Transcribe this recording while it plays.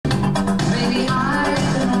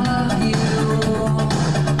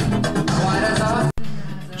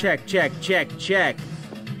Check, check, check, check.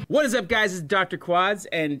 What is up, guys? It's Dr. Quads,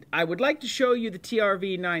 and I would like to show you the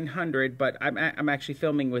TRV 900, but I'm actually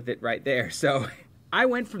filming with it right there. So I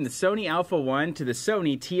went from the Sony Alpha 1 to the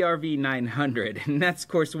Sony TRV 900, and that's of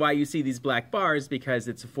course why you see these black bars, because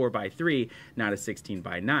it's a 4x3, not a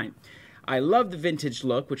 16x9. I love the vintage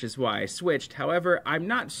look, which is why I switched. However, I'm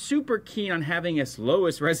not super keen on having as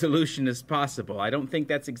lowest resolution as possible. I don't think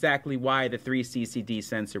that's exactly why the 3CCD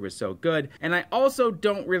sensor was so good. And I also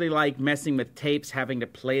don't really like messing with tapes, having to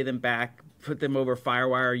play them back, put them over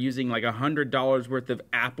FireWire, using like $100 worth of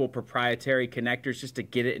Apple proprietary connectors just to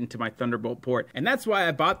get it into my Thunderbolt port. And that's why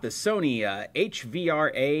I bought the Sony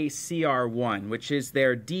HVRA CR1, which is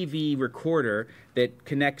their DV recorder that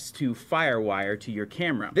connects to FireWire to your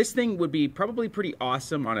camera. This thing would be probably pretty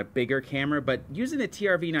awesome on a bigger camera, but using the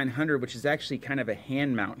TRV 900, which is actually kind of a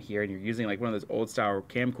hand mount here, and you're using like one of those old style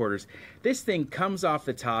camcorders, this thing comes off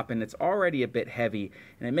the top and it's already a bit heavy,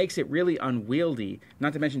 and it makes it really unwieldy.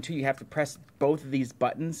 Not to mention too, you have to press both of these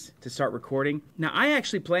buttons to start recording. Now, I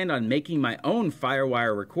actually planned on making my own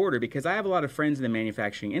FireWire recorder because I have a lot of friends in the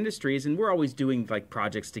manufacturing industries, and we're always doing like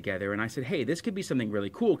projects together, and I said, hey, this could be something really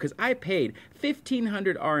cool, because I paid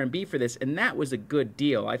 1,500 RMB for this, and that was a good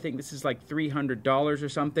deal. I think this is like $300 or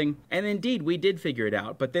something. And indeed, we did figure it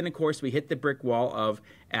out. But then, of course, we hit the brick wall of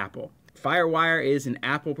Apple. FireWire is an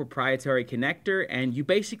Apple proprietary connector, and you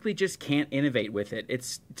basically just can't innovate with it.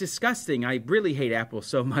 It's disgusting. I really hate Apple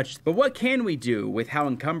so much. But what can we do with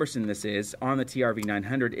how cumbersome this is on the TRV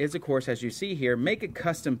 900 is, of course, as you see here, make a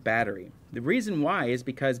custom battery. The reason why is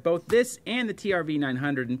because both this and the TRV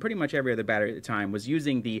 900 and pretty much every other battery at the time was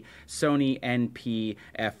using the Sony NP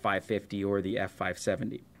F550 or the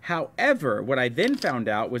F570. However, what I then found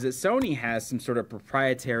out was that Sony has some sort of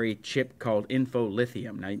proprietary chip called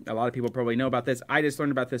InfoLithium. Now, a lot of people probably know about this. I just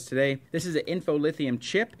learned about this today. This is an InfoLithium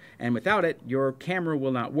chip, and without it, your camera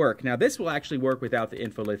will not work. Now, this will actually work without the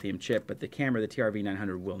InfoLithium chip, but the camera, the TRV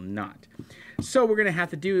 900, will not. So we're gonna have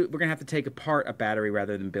to take apart a battery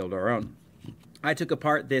rather than build our own. I took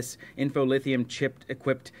apart this InfoLithium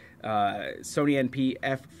chip-equipped Sony NP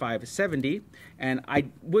F550, and I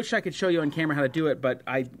wish I could show you on camera how to do it, but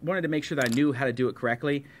I wanted to make sure that I knew how to do it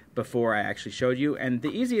correctly before I actually showed you. And the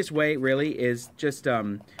easiest way, really, is just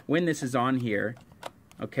when this is on here,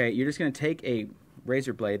 okay, you're just going to take a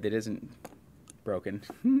razor blade that isn't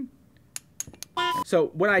broken. So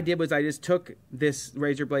what I did was I just took this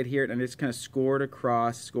razor blade here and I just kind of scored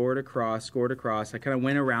across, scored across, scored across. I kind of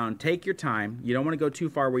went around. Take your time. You don't want to go too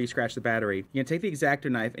far where you scratch the battery. You're going to take the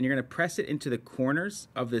X-Acto knife and you're going to press it into the corners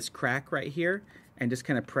of this crack right here and just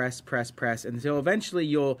kind of press, press, press until eventually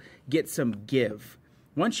you'll get some give.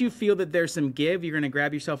 Once you feel that there's some give, you're going to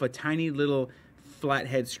grab yourself a tiny little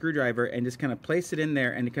flathead screwdriver and just kind of place it in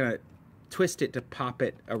there and kind of twist it to pop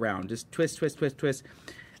it around. Just twist, twist, twist, twist.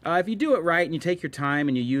 If you do it right and you take your time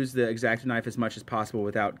and you use the X-Acto knife as much as possible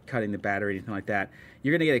without cutting the battery or anything like that,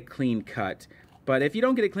 you're going to get a clean cut. But if you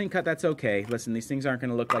don't get a clean cut, that's okay. Listen, these things aren't going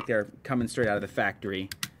to look like they're coming straight out of the factory.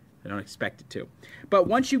 I don't expect it to. But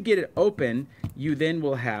once you get it open, you then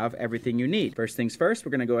will have everything you need. First things first, we're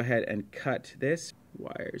going to go ahead and cut this.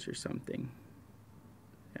 Wires or something.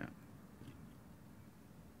 Yeah.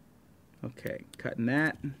 Okay, cutting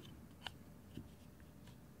that.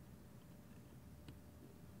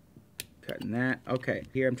 Cutting that. Okay,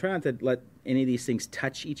 here I'm trying not to let any of these things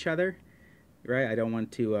touch each other, right? I don't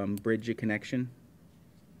want to bridge a connection.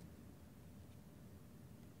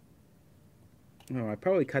 Oh, I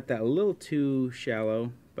probably cut that a little too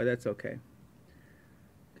shallow, but that's okay.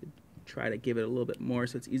 Could try to give it a little bit more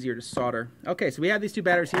so it's easier to solder. Okay, so we have these two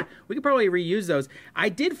batteries here. We could probably reuse those. I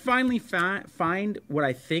did finally find what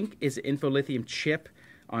I think is an InfoLithium chip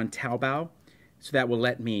on Taobao. So that will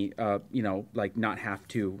let me, you know, like not have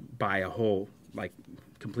to buy a whole, like,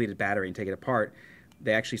 completed battery and take it apart.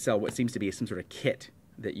 They actually sell what seems to be some sort of kit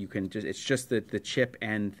that you can just, it's just the chip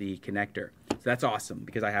and the connector. So that's awesome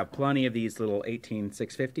because I have plenty of these little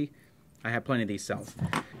 18650. I have plenty of these cells.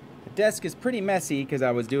 The desk is pretty messy because I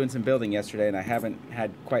was doing some building yesterday and I haven't had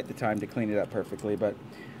quite the time to clean it up perfectly, but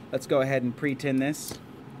let's go ahead and pre-tin this.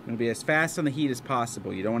 I'm going to be as fast on the heat as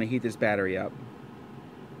possible. You don't want to heat this battery up.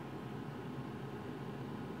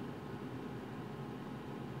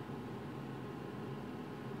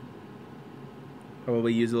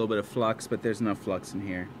 Probably use a little bit of flux, but there's no flux in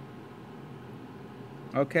here.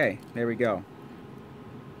 Okay, there we go.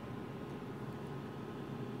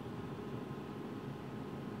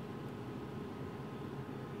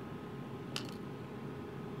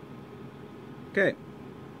 Okay.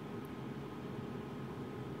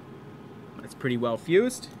 That's pretty well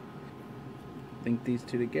fused. Link these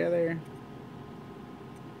two together.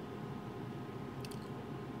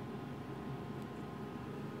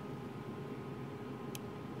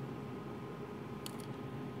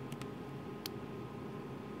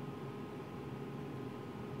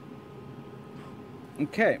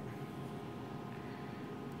 Okay.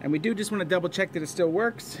 And we do just want to double check that it still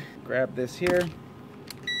works. Grab this here.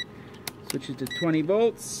 Switch it to 20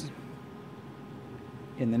 volts.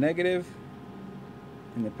 In the negative.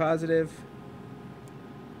 In the positive.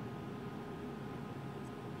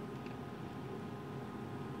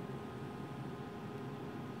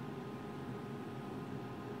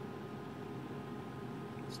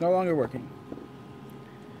 It's no longer working.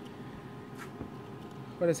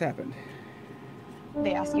 What has happened?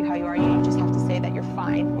 They ask you how you are, you just have to say that you're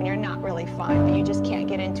fine when you're not really fine, but you just can't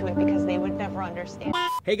get into it because they would never understand.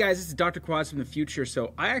 Hey guys, this is Dr. Quads from the future.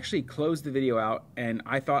 So I actually closed the video out and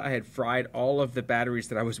I thought I had fried all of the batteries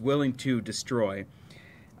that I was willing to destroy.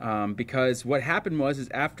 Because what happened was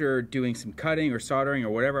after doing some cutting or soldering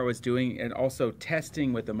or whatever I was doing and also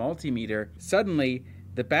testing with the multimeter, suddenly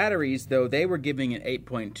the batteries, though they were giving an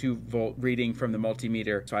 8.2 volt reading from the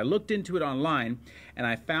multimeter. So I looked into it online and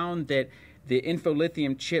I found that the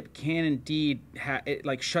InfoLithium chip can indeed, it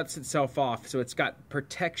like shuts itself off. So it's got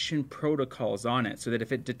protection protocols on it so that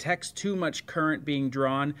if it detects too much current being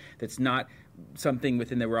drawn that's not something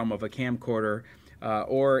within the realm of a camcorder,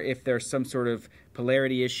 or if there's some sort of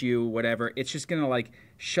polarity issue, whatever, it's just gonna like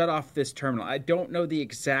shut off this terminal. I don't know the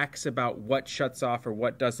exacts about what shuts off or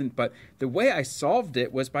what doesn't, but the way I solved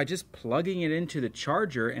it was by just plugging it into the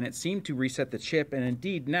charger and it seemed to reset the chip, and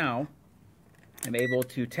indeed now I'm able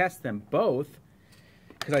to test them both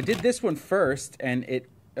because I did this one first and it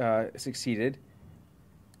succeeded.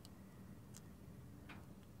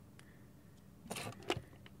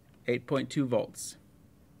 .2 volts.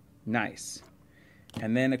 Nice.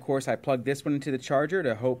 And then, of course, I plugged this one into the charger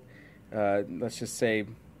to hope, let's just say,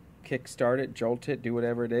 kick start it, jolt it, do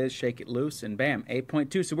whatever it is, shake it loose, and bam,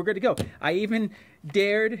 8.2. So we're good to go. I even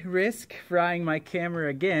dared risk frying my camera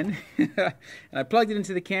again. And I plugged it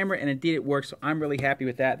into the camera, and indeed it works. So I'm really happy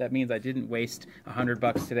with that. That means I didn't waste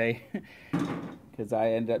 $100 today because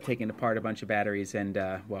I ended up taking apart a bunch of batteries. And,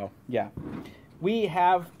 well, yeah. We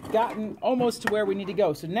have gotten almost to where we need to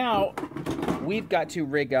go. So now we've got to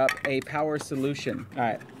rig up a power solution. All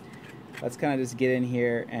right, let's kind of just get in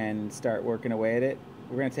here and start working away at it.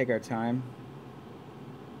 We're gonna take our time.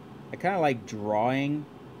 I kind of like drawing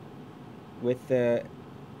with the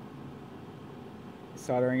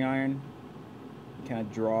soldering iron. You kind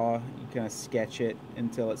of draw, you kind of sketch it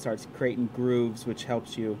until it starts creating grooves, which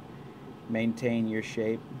helps you maintain your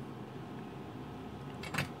shape.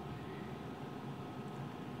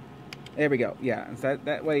 There we go. Yeah, so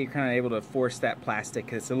that way you're kind of able to force that plastic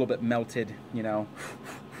because it's a little bit melted, you know.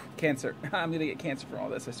 Cancer. I'm gonna get cancer from all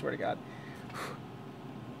this, I swear to God.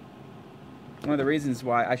 One of the reasons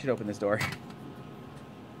why I should open this door.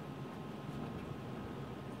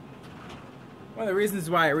 One of the reasons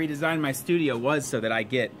why I redesigned my studio was so that I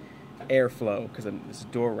get airflow, because there's a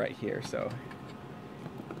door right here. So,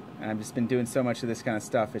 and I've just been doing so much of this kind of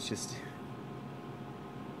stuff. It's just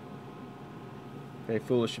very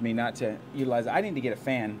foolish of me not to utilize it. I need to get a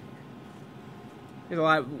fan. There's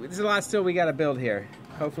a lot still we got to build here.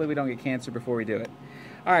 Hopefully we don't get cancer before we do it.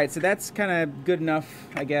 All right, so that's kind of good enough,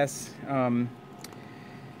 I guess. I'm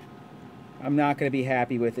not going to be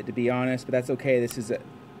happy with it, to be honest, but that's okay. This is a...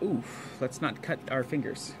 Oof, let's not cut our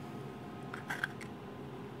fingers.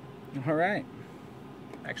 All right.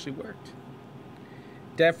 Actually worked.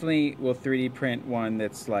 Definitely will 3D print one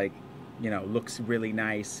that's like, you know, looks really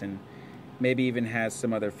nice and maybe even has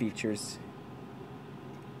some other features.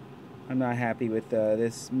 I'm not happy with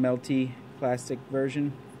this melty plastic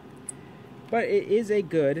version, but it is a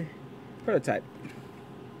good prototype.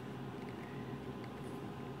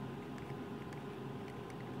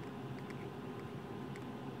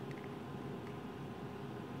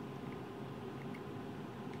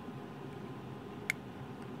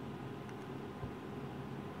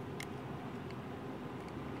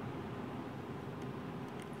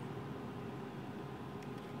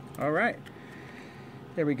 All right,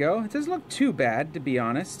 there we go. It doesn't look too bad, to be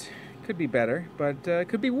honest. Could be better, but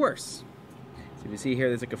could be worse. So you see here,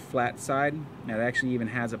 there's like a flat side. Now it actually even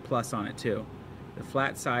has a plus on it too. The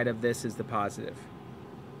flat side of this is the positive.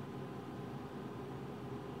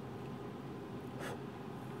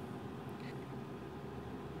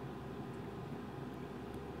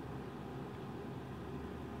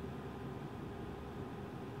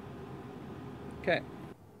 Okay.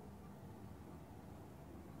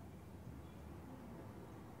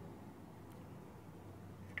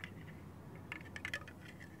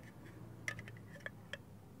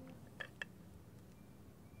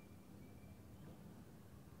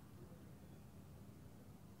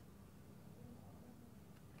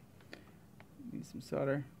 Need some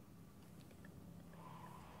solder.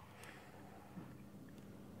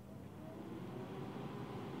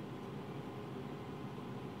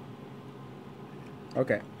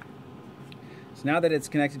 Okay. So now that it's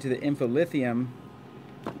connected to the InfoLithium,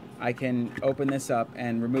 I can open this up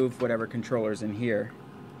and remove whatever controller's in here.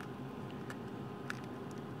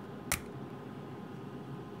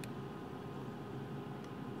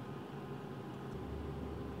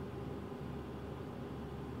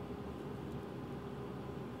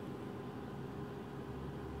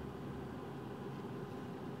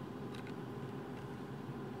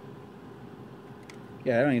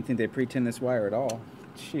 Yeah, I don't even think they pre-tin this wire at all.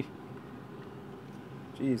 Jeez.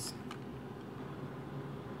 You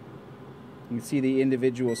can see the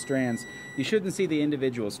individual strands. You shouldn't see the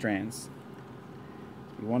individual strands.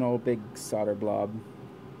 One old big solder blob.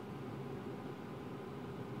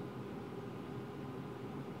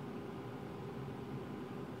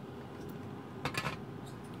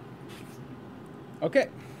 Okay.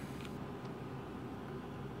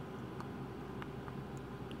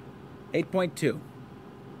 8.2.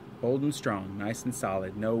 Old and strong, nice and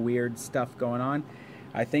solid. No weird stuff going on.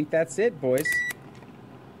 I think that's it, boys.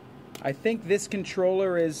 I think this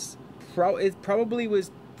controller is it probably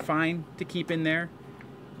was fine to keep in there,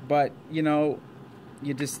 but you know,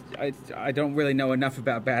 I don't really know enough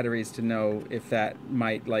about batteries to know if that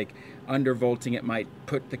might, like, undervolting it might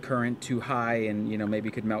put the current too high and, you know, maybe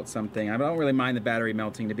could melt something. I don't really mind the battery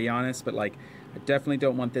melting, to be honest, but like, I definitely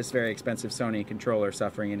don't want this very expensive Sony controller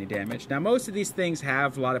suffering any damage. Now, most of these things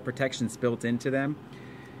have a lot of protections built into them.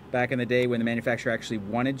 Back in the day when the manufacturer actually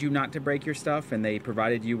wanted you not to break your stuff, and they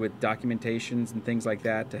provided you with documentations and things like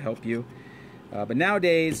that to help you. But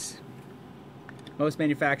nowadays, most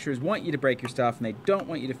manufacturers want you to break your stuff, and they don't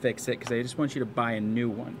want you to fix it because they just want you to buy a new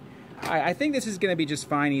one. I think this is going to be just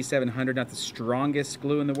fine. E700, not the strongest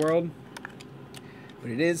glue in the world, but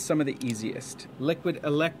it is some of the easiest. Liquid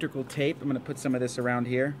electrical tape. I'm going to put some of this around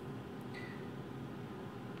here.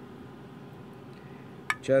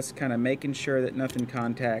 Just kind of making sure that nothing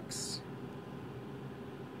contacts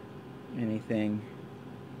anything.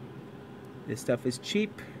 This stuff is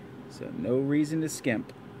cheap, so no reason to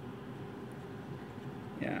skimp.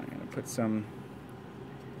 Yeah, I'm going to put some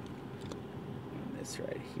on this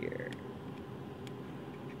right here.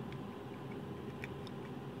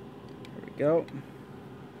 There we go.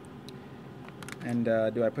 And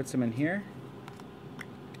do I put some in here?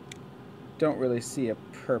 Don't really see a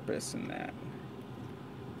purpose in that.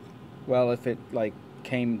 Well, if it like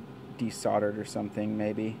came desoldered or something,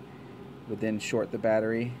 maybe would then short the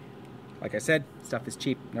battery. Like I said, stuff is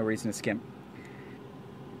cheap, no reason to skimp.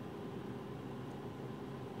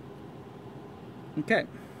 Okay,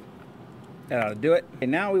 that ought to do it. Okay,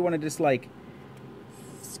 now we want to just like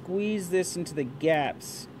squeeze this into the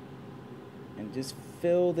gaps and just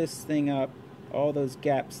fill this thing up, all those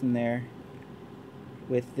gaps in there,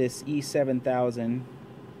 with this E7000.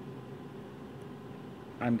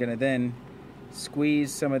 I'm gonna then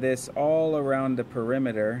squeeze some of this all around the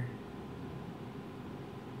perimeter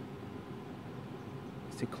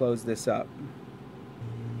to close this up.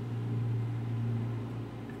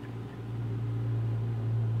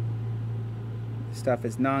 Stuff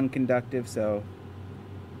is non-conductive, so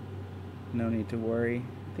no need to worry.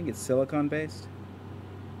 I think it's silicone based.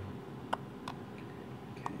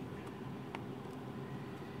 Okay.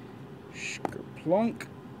 Shkerplunk.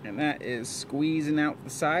 And that is squeezing out the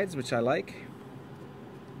sides, which I like.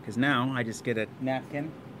 Because now I just get a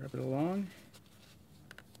napkin, rub it along.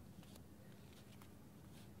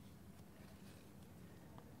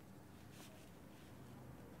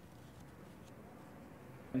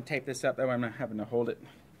 And tape this up, that way I'm not having to hold it.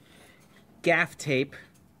 Gaff tape.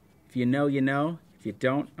 If you know, you know. If you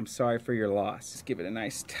don't, I'm sorry for your loss. Just give it a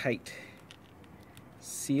nice tight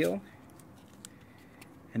seal.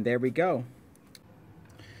 And there we go.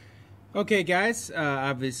 Okay guys,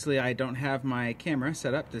 obviously I don't have my camera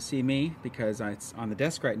set up to see me because it's on the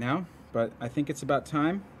desk right now, but I think it's about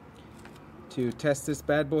time to test this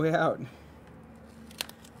bad boy out.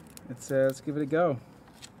 Let's give it a go.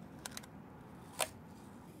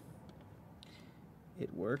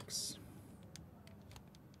 It works.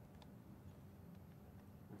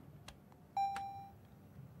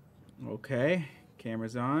 Okay,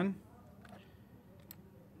 camera's on.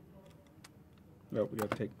 Oh, we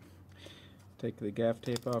gotta take the gaff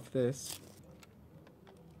tape off this.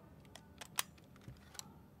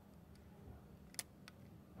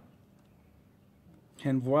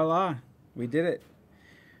 And voila, we did it.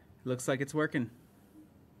 Looks like it's working.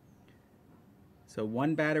 So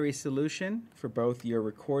one battery solution for both your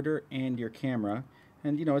recorder and your camera.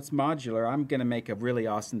 And you know, it's modular. I'm gonna make a really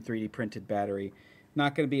awesome 3D printed battery.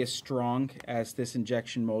 Not gonna be as strong as this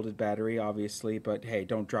injection molded battery, obviously, but hey,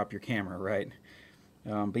 don't drop your camera, right?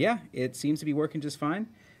 But yeah, it seems to be working just fine.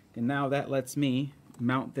 And now that lets me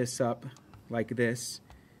mount this up like this,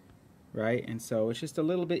 right? And so it's just a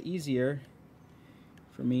little bit easier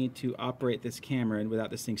for me to operate this camera and without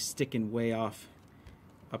this thing sticking way off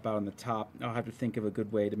up out on the top. I'll have to think of a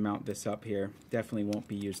good way to mount this up here. Definitely won't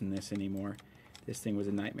be using this anymore. This thing was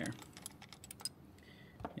a nightmare.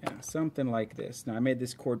 Yeah, something like this. Now I made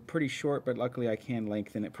this cord pretty short, but luckily I can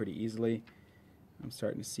lengthen it pretty easily. I'm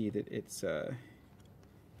starting to see that it's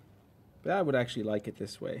but I would actually like it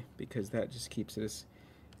this way because that just keeps it as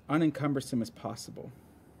unencumbersome as possible.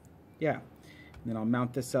 Yeah, and then I'll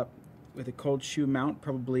mount this up with a cold shoe mount,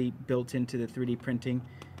 probably built into the 3D printing.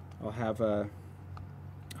 I'll have a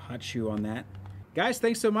hot shoe on that. Guys,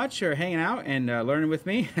 thanks so much for hanging out and learning with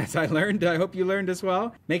me as I learned. I hope you learned as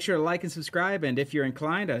well. Make sure to like and subscribe, and if you're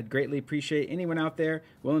inclined, I'd greatly appreciate anyone out there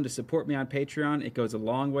willing to support me on Patreon. It goes a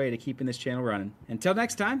long way to keeping this channel running. Until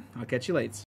next time, I'll catch you later.